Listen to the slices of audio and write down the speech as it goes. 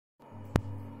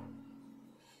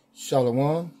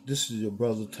Shalom, this is your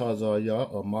brother Tazar Yah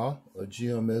Amar of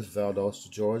GMS Valdosta,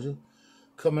 Georgia,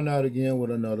 coming out again with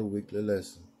another weekly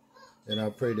lesson, and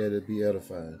I pray that it be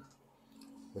edifying.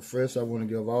 But first, I want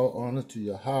to give all honor to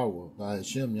Yahweh by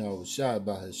Hashem Yahushai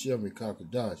by Hashem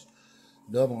Rekakadash.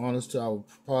 Double honors to our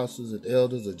apostles and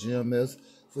elders of GMS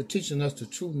for teaching us the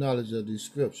true knowledge of these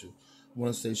scriptures. I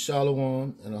want to say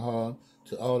Shalom and Ahad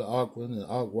to all the Aquan and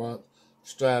Akwat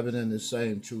striving in the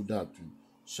same true doctrine.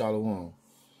 Shalom.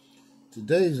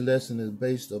 Today's lesson is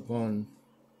based upon,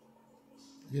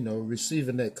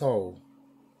 receiving that call.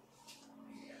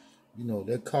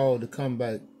 That call to come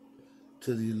back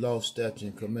to the law, statutes,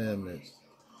 and commandments,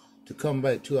 to come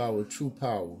back to our true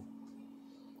power,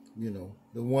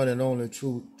 the one and only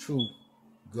true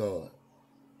God,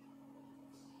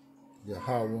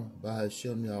 Yahweh, by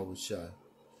Hashem Yahushai.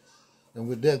 And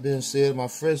with that being said, my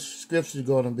first scripture is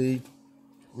going to be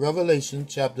Revelation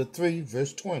chapter 3,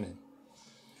 verse 20.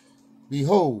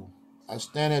 Behold, I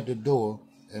stand at the door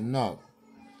and knock.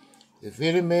 If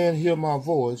any man hear my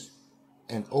voice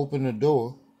and open the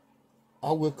door,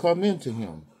 I will come into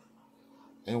him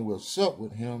and will sup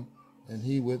with him and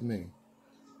he with me.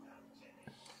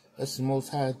 That's the Most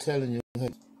High telling you,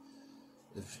 hey,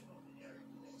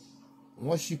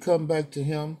 once you come back to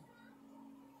him,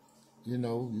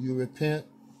 you repent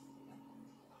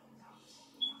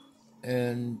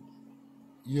and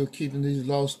you're keeping these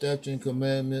law, statutes, and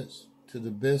commandments to the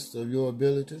best of your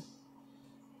ability,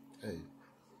 hey,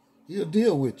 he'll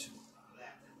deal with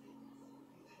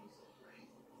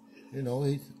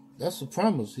you. That's a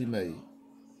promise he made.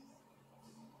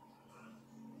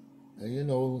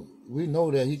 And we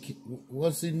know that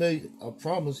once he made a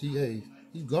promise, he's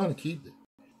gonna keep it.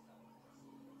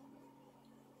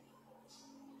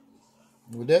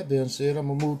 With that being said, I'm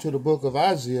gonna move to the book of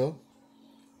Isaiah,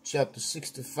 chapter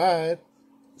 65.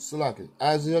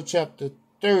 Isaiah chapter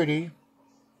 30.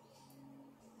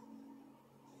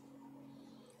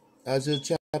 Isaiah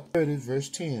chapter 30, verse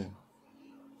 10.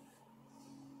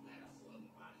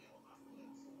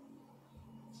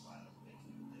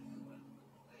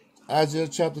 Isaiah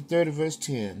chapter 30, verse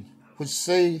 10, which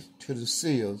say to the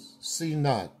seers, see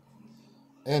not,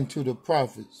 and to the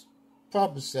prophets,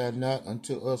 prophesy not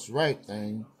unto us right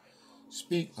thing,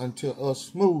 speak unto us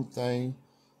smooth thing,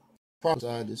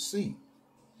 prophesy deceit.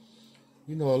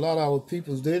 A lot of our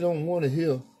peoples, they don't want to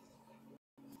hear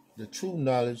the true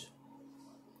knowledge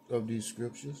of these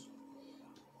scriptures.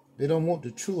 They don't want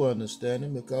the true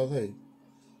understanding because, hey,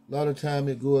 a lot of time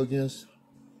it go against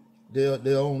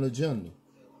their own agenda.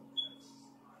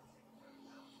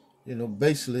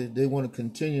 Basically, they want to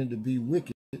continue to be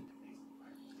wicked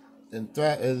and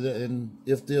thrive. And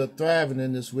if they're thriving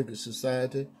in this wicked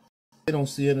society, they don't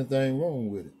see anything wrong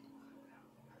with it.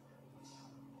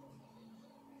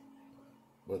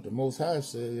 But the Most High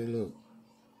said, hey, look,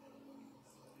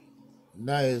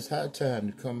 now it's high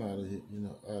time to come out of it,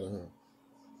 out of her.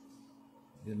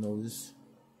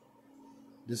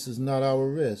 This is not our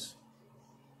rest.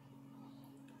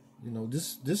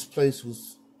 This place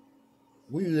was,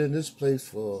 we were in this place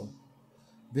for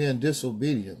being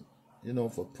disobedient,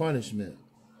 for punishment.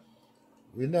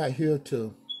 We're not here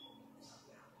to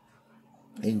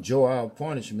enjoy our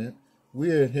punishment.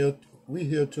 We're here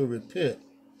to repent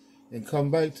and come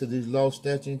back to these law,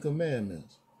 statutes, and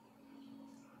commandments.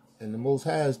 And the Most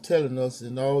High is telling us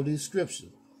in all these scriptures,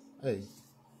 hey,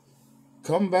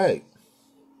 come back.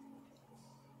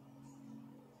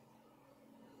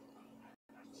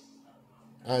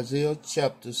 Isaiah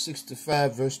chapter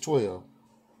 65, verse 12.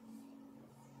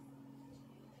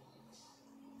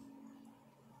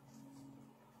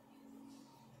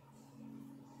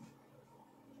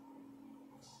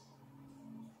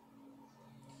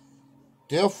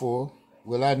 Therefore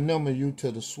will I number you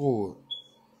to the sword,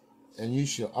 and you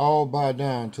shall all bow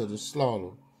down to the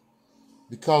slaughter.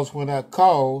 Because when I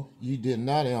called, you did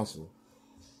not answer.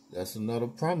 That's another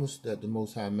promise that the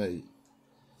Most High made.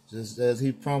 Just as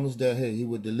he promised that, hey, he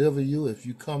would deliver you if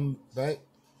you come back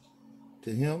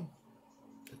to him,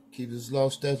 keep his law,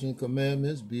 statutes, and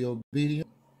commandments, be obedient,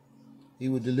 he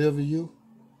would deliver you.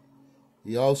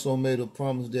 He also made a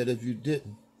promise that if you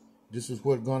didn't, this is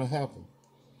what's going to happen.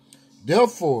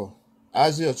 Therefore,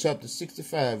 Isaiah chapter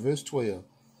 65, verse 12,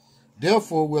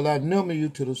 therefore will I number you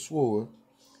to the sword,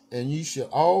 and ye shall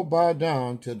all bow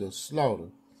down to the slaughter.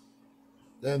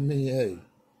 That means, hey,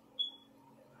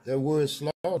 that word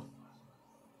slaughter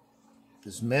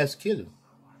is mass killing.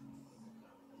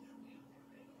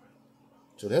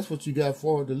 So that's what you got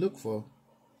forward to look for.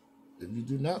 If you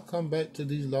do not come back to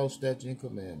these law, statutes, and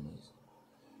commandments,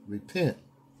 repent.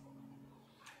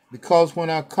 Because when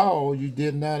I called, you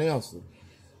did not answer.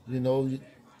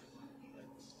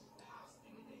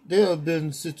 there have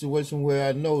been situations where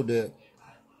I know that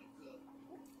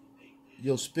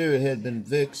your spirit had been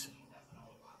vexed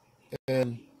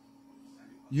and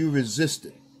you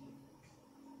resisted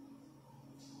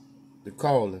the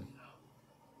calling.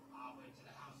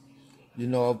 You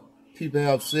know, people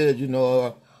have said,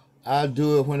 I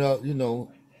do it when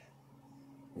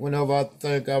whenever I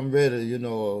think I'm ready,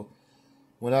 or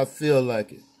when I feel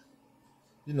like it.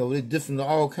 They different,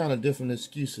 all kind of different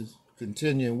excuses,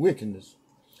 continuing wickedness.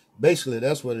 Basically,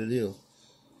 that's what it is.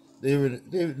 They're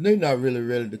not really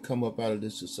ready to come up out of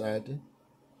this society.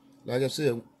 Like I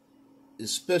said,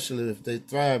 especially if they're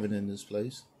thriving in this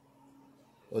place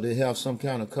or they have some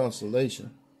kind of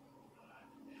consolation.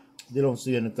 They don't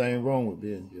see anything wrong with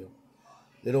being here.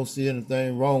 They don't see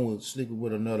anything wrong with sleeping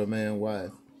with another man's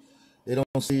wife. They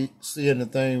don't see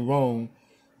anything wrong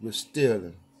with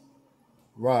stealing,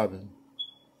 robbing,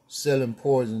 selling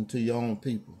poison to your own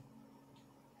people.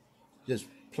 Just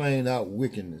plain out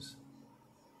wickedness.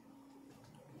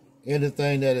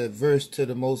 Anything that adverse to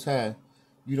the Most High,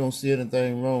 you don't see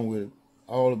anything wrong with it.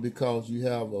 All because you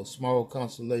have a small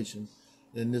consolation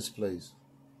in this place.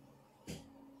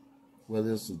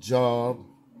 Whether it's a job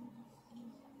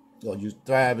or you're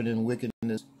thriving in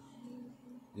wickedness,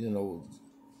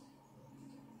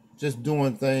 just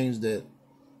doing things that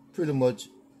pretty much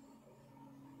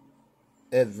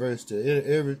adverse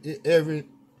to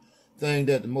everything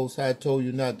that the Most High told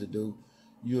you not to do,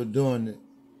 you're doing it.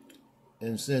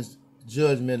 And since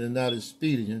judgment is not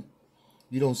expedient,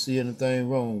 you don't see anything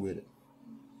wrong with it.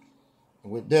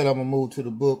 And with that, I'm going to move to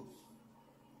the book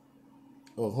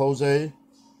of Hosea.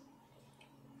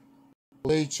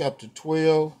 Hosea chapter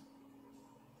 12.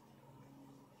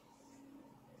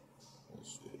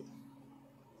 Let's see.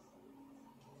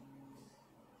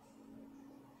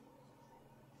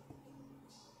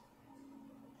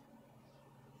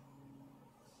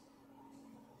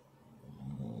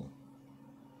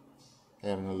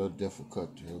 Having a little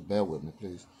difficulty here. Bear with me,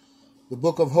 please. The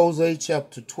book of Hosea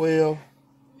chapter 12,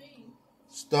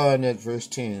 starting at verse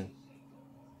 10.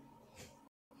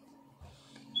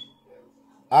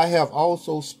 I have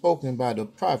also spoken by the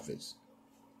prophets,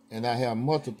 and I have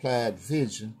multiplied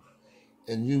vision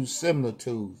and used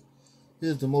similitudes.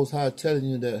 Here's the Most High telling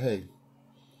you that, hey,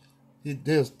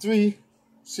 there's 3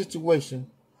 situations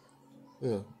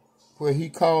where he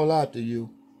called out to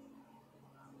you,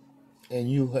 and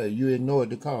you ignored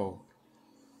the call.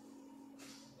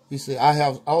 He said, I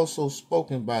have also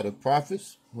spoken by the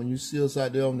prophets. When you see us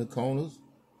out there on the corners,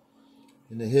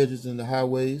 in the hedges and the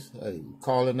highways,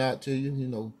 calling out to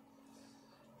you,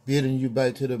 bidding you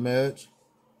back to the marriage.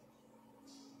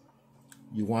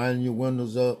 You winding your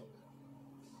windows up.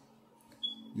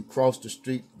 You cross the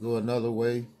street, go another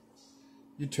way.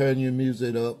 You turn your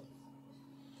music up.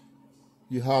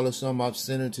 You holler some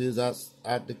obscenities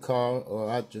out the car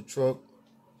or out your truck.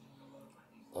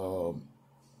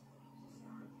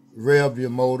 Rev your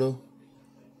motor.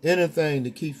 Anything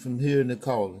to keep from hearing the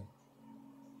calling.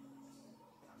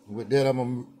 With that, I'm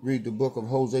going to read the book of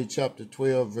Hosea chapter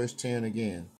 12, verse 10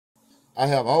 again. I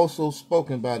have also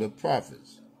spoken by the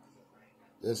prophets.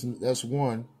 That's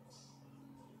 1.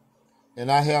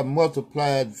 And I have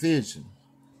multiplied vision.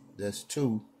 That's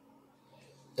 2.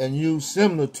 And used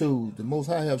similitude. The Most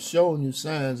High have shown you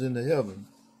signs in the heaven.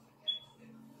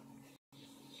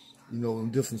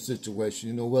 In different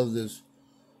situations. Whether it's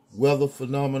weather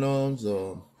phenomenons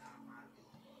or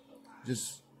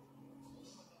just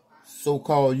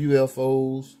so-called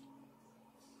UFOs.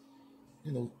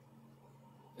 And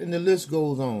the list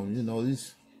goes on.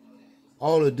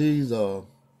 All of these are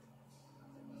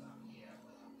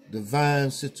divine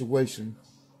situation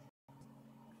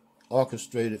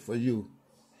orchestrated for you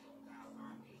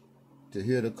to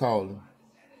hear the calling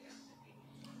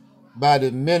by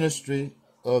the ministry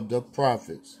of the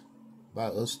prophets, by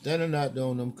us standing out there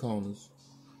on them corners,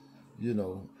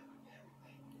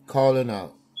 calling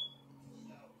out,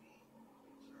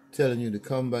 telling you to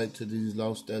come back to these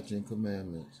law, statutes, and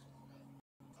commandments.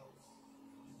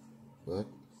 But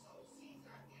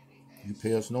you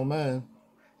pay us no mind.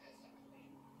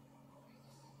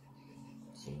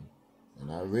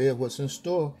 And I read what's in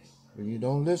store when you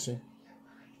don't listen.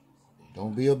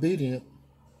 Don't be obedient.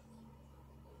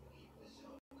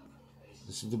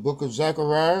 This is the book of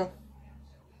Zechariah,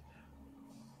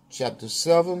 chapter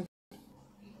 7,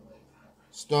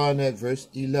 starting at verse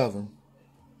 11.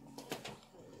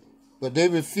 But they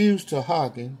refused to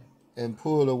hearken and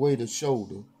pulled away the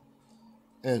shoulder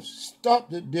and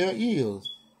stopped their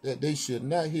ears that they should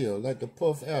not hear, like the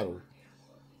puff adder.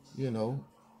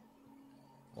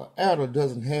 An adder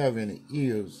doesn't have any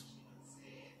ears.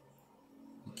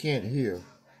 You can't hear.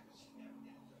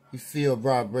 He feel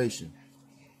vibration.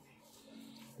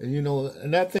 And you know,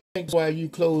 and I think that's why you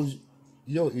close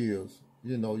your ears.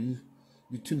 You know, you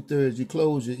 2/3, you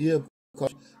close your ear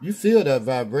because you feel that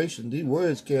vibration. The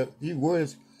words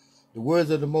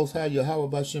of the Most High Yahweh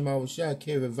Bashem Awashai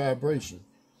carry vibration.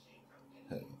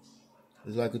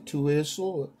 It's like a two-edged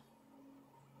sword.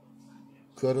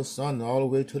 Cut asunder all the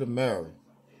way to the marrow.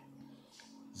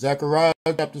 Zechariah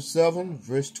chapter 7,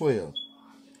 verse 12.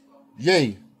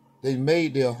 Yea, they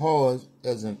made their hearts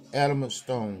as an adamant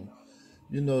stone.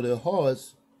 You know, their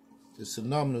hearts is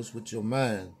synonymous with your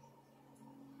mind.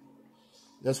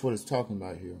 That's what it's talking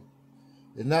about here.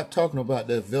 It's not talking about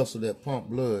that vessel that pump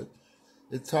blood.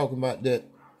 It's talking about that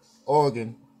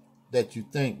organ that you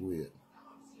think with.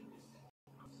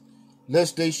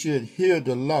 Lest they should hear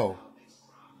the law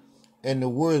and the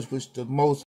words which the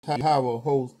Most High of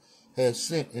hosts has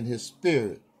sent in his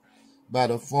spirit by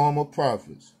the former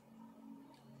prophets.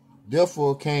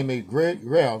 Therefore came a great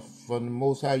wrath from the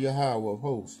Most High Yahweh of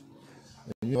hosts.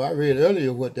 And you know, I read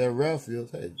earlier what that wrath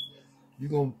is. Hey, you're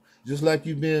going to, just like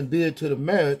you being bid to the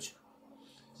marriage,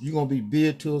 you're going to be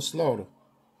bid to a slaughter.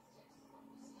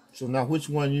 So now which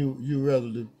one you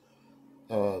rather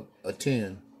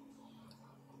attend?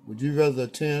 Would you rather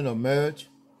attend a marriage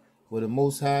where the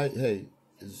Most High, hey,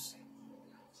 is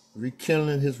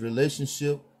rekindling his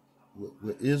relationship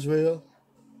with Israel?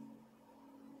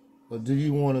 Or do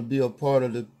you want to be a part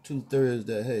of the 2/3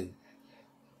 that, hey,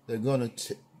 they're going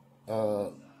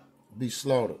to be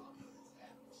slaughtered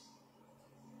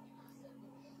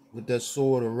with that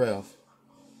sword of wrath?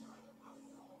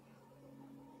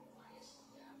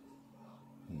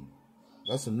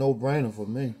 That's a no-brainer for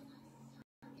me.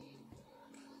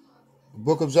 The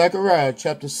book of Zechariah,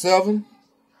 chapter 7,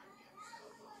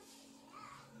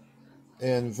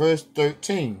 and verse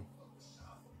 13.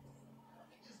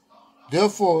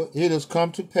 Therefore it has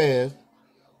come to pass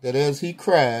that as he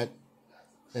cried,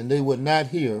 and they would not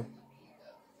hear,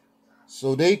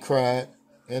 so they cried,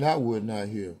 and I would not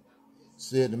hear,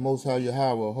 said the Most High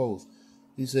Yahweh of hosts.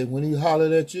 He said, when he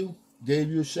hollered at you, gave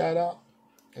you a shout out,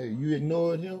 hey, you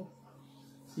ignored him.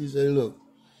 He said, look,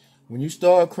 when you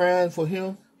start crying for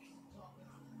him,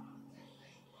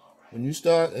 when you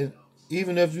start, and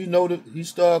even if you know that you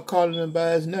start calling him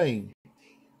by his name,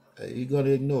 hey, he's going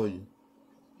to ignore you.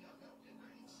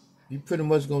 He pretty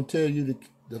much going to tell you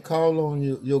to call on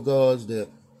your gods that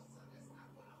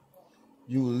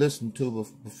you will listen to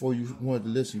before you wanted to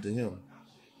listen to him.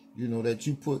 You know, that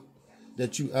you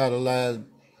idolize,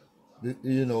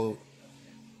 you know,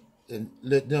 and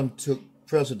let them took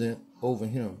precedent over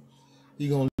him. He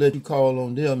going to let you call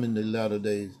on them in the latter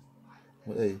days,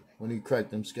 when he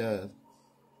cracked them skies.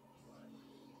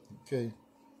 Okay.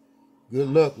 Good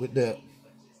luck with that.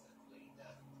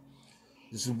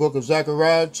 This is the book of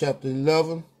Zechariah, chapter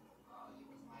 11.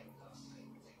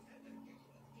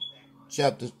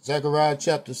 Zechariah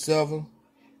chapter 7,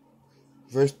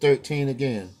 verse 13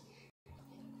 again.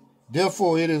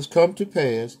 Therefore it has come to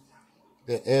pass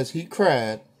that as he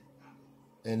cried,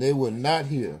 and they would not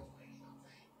hear,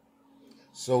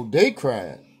 so they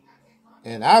cried,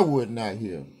 and I would not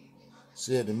hear,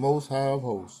 said the Most High of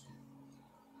hosts.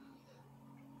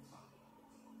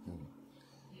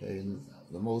 And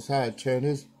the Most High turned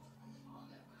his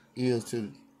ears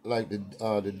to like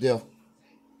the deaf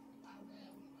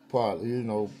part, you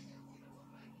know,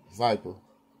 viper.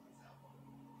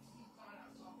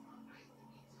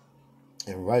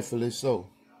 And rightfully so.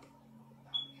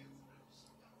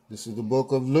 This is the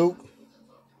book of Luke.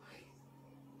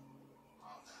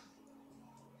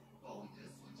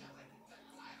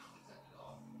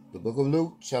 The book of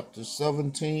Luke, chapter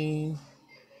 17,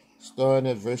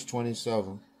 starting at verse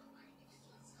 27.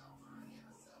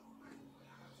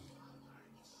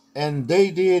 And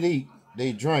they did eat,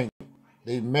 they drank,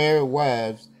 they married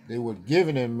wives, they were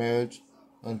given in marriage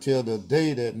until the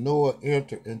day that Noah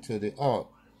entered into the ark,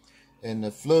 and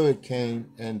the flood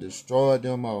came and destroyed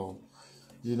them all.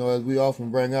 You know, as we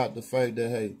often bring out the fact that,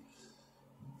 hey,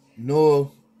 Noah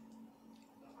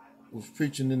was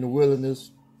preaching in the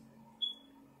wilderness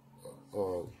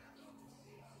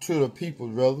to the people,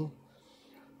 rather,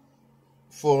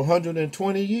 for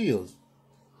 120 years.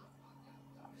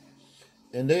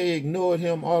 And they ignored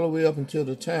him all the way up until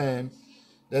the time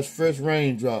that first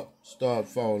raindrop started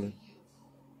falling.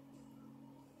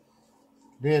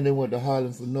 Then they went to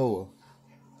hollering for Noah.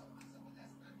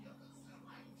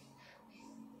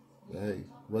 Hey,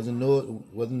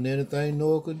 wasn't anything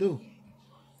Noah could do.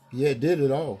 He had did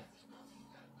it all.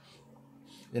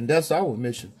 And that's our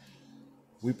mission.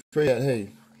 We pray that,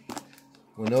 hey,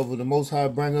 whenever the Most High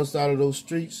bring us out of those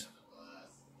streets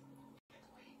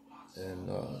and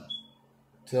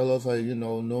Tell us, hey,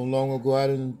 no longer go out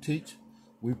and teach.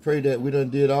 We pray that we done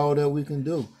did all that we can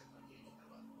do.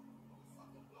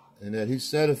 And that he's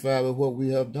satisfied with what we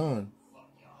have done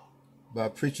by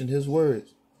preaching his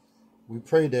words. We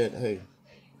pray that, hey,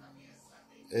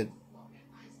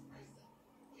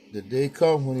 the day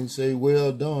comes when he say,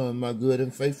 well done, my good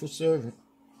and faithful servant.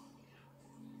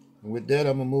 And with that,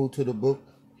 I'm going to move to the book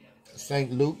of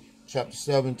St. Luke, chapter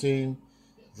 17,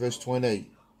 verse 28.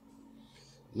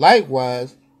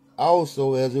 Likewise,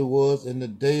 also as it was in the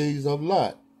days of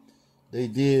Lot, they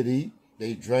did eat,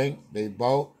 they drank, they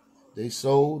bought, they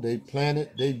sold, they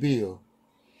planted, they built.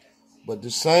 But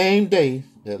the same day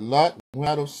that Lot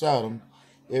went out of Sodom,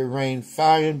 it rained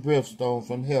fire and brimstone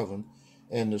from heaven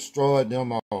and destroyed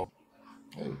them all.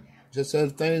 Hey, just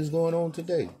as things going on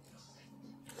today.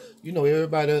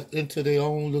 Everybody into their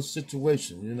own little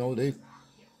situation.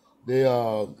 They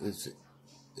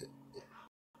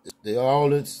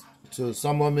all into,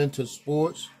 some of them into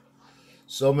sports,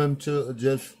 some of them to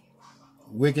just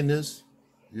wickedness,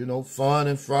 fun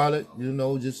and frolic,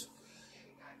 just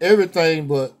everything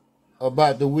but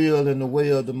about the will and the way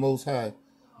of the Most High,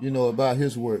 about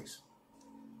his works.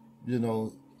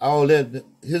 All that,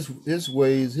 his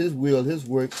ways, his will, his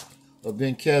works have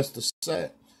been cast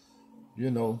aside.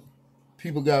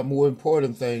 People got more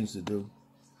important things to do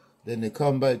than to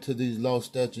come back to these law,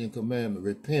 statutes, and commandments,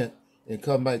 repent, and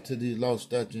come back to these law,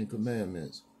 statutes, and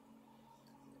commandments.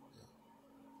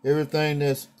 Everything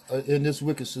that's in this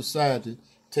wicked society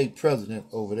take precedent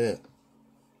over that.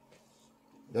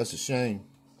 That's a shame.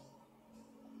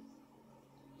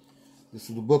 This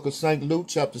is the book of St. Luke,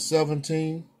 chapter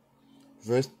 17,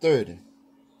 verse 30.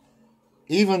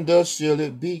 Even thus shall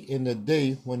it be in the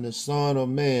day when the Son of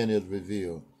Man is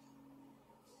revealed.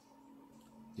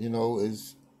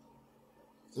 It's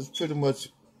pretty much,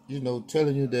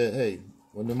 telling you that, hey,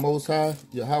 when the Most High,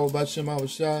 Yahweh B'Shem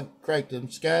Awashai, crack them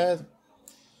skies,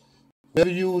 whatever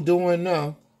you were doing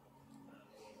now,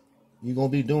 you're going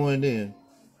to be doing then.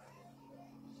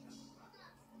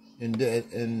 And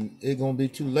it's going to be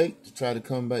too late to try to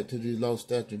come back to these law,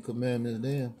 statutes, and commandments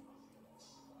then.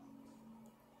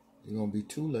 It's going to be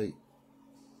too late.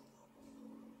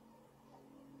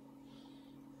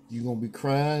 You're going to be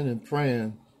crying and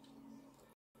praying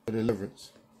for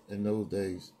deliverance in those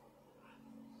days.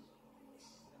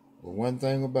 But one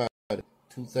thing about it,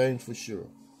 two things for sure.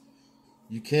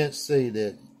 You can't say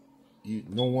that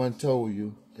no one told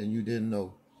you and you didn't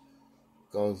know.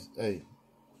 Because, hey,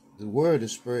 the word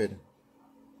is spreading.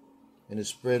 And it's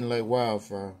spreading like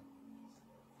wildfire.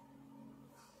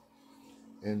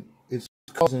 And it's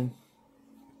causing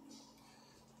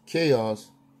chaos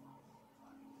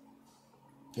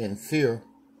and fear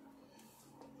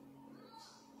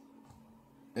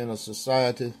in a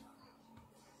society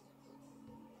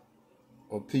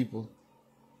of people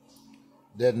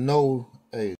that know,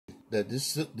 hey, that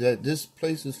this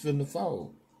place is finna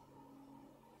fall.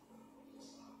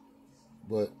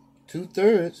 But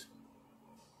 2/3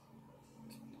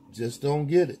 just don't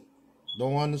get it,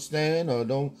 don't understand, or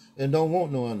don't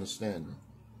want no understanding.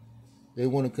 They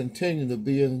want to continue to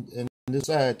be in this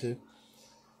society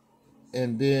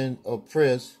and being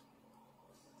oppressed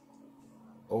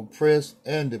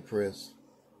and depressed.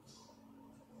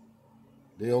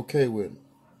 They okay with it.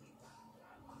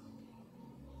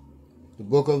 The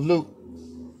book of Luke,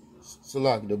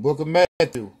 the book of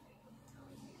Matthew,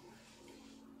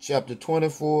 chapter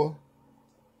 24,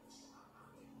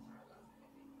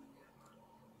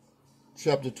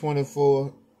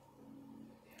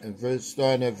 and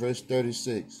starting at verse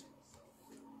 36.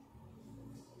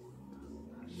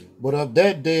 But of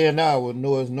that day and hour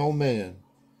knoweth no man,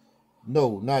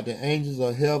 no, not the angels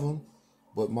of heaven,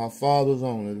 but my Father's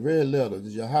only. The red letter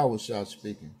is Yahweh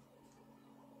speaking.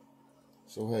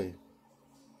 So, hey,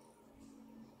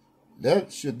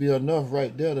 that should be enough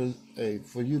right there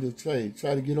for you to try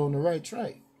to get on the right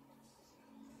track.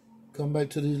 Come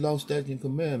back to these law, statutes, and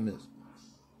commandments.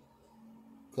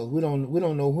 Because we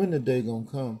don't know when the day gonna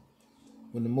come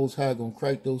when the Most High gonna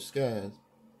crack those skies.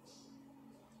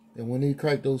 And when he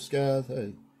crack those skies,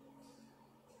 hey,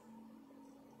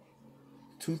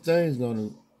 two things gonna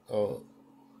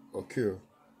occur: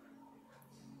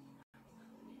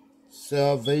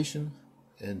 salvation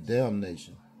and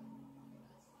damnation.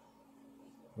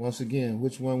 Once again,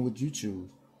 which one would you choose?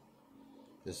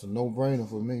 It's a no-brainer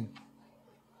for me.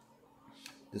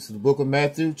 This is the book of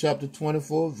Matthew, chapter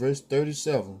 24, verse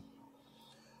 37.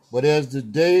 But as the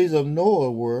days of Noah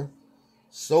were,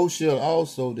 so shall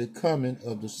also the coming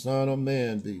of the Son of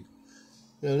Man be.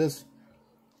 Now, that's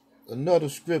another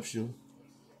scripture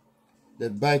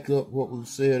that back up what we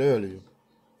said earlier.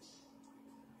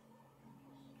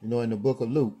 in the book of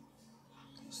Luke.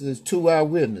 So there's two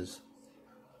eyewitnesses,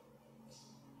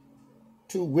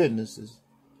 two witnesses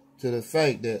to the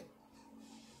fact that,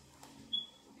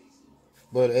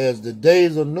 but as the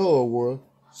days of Noah were,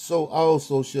 so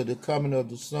also shall the coming of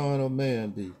the Son of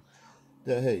Man be.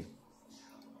 That, hey,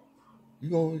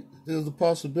 there's a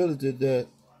possibility that,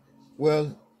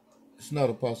 well, it's not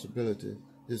a possibility.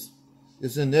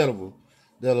 It's inevitable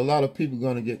that a lot of people are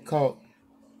going to get caught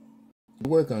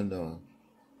work undone.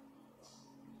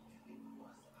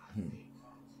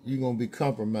 You're going to be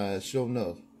compromised, sure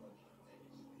enough.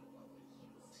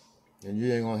 And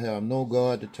you ain't going to have no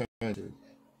God to turn to.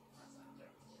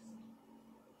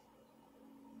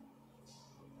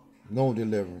 No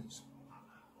deliverance.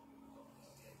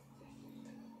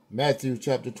 Matthew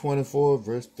chapter 24,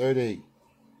 verse 38.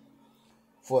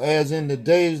 For as in the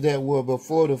days that were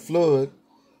before the flood,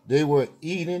 they were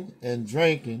eating and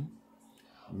drinking,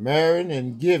 marrying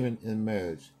and giving in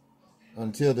marriage,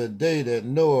 until the day that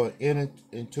Noah entered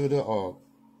into the ark,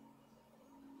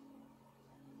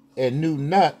 and knew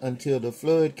not until the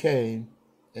flood came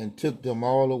and took them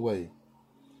all away.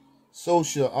 So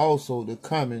shall also the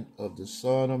coming of the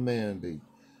Son of Man be.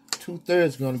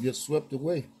 2/3 going to get swept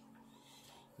away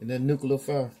in that nuclear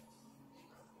fire.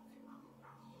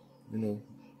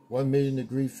 1 million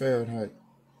degrees Fahrenheit.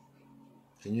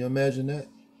 Can you imagine that?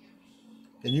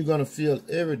 And you're going to feel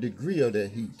every degree of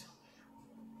that heat.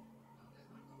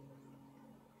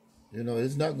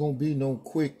 It's not going to be no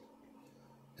quick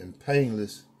and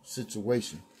painless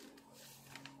situation.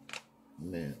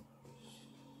 Man.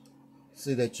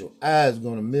 See that your eyes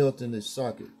going to melt in this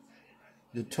socket.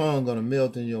 Your tongue going to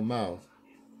melt in your mouth.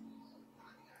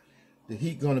 The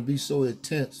heat going to be so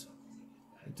intense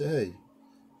that, hey,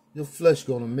 your flesh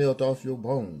going to melt off your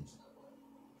bones.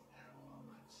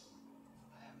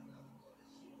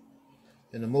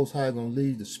 And the Most High going to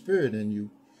leave the spirit in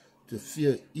you to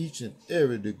feel each and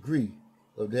every degree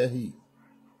of that heat.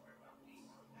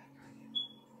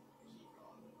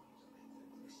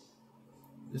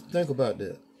 Just think about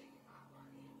that.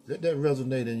 Let that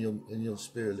resonate in your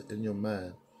spirit, in your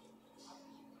mind.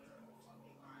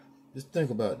 Just think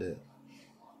about that.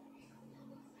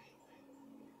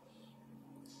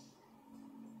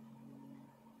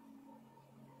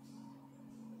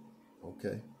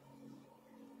 Okay.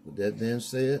 With that being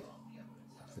said,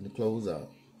 I'm going to close out.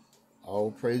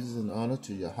 All praises and honor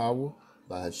to Yahweh,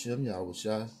 by Hashem, Yahweh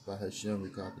Shai, by Hashem,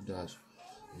 Rekakadash.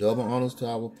 Double honors to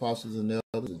our apostles and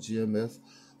elders of GMS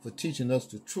for teaching us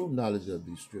the true knowledge of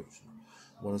these scriptures.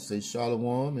 I want to say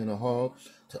shalom and a heart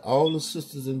to all the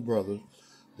sisters and brothers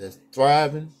that's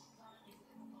thriving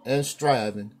and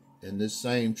striving in this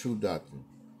same true doctrine.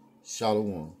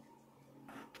 Shalom.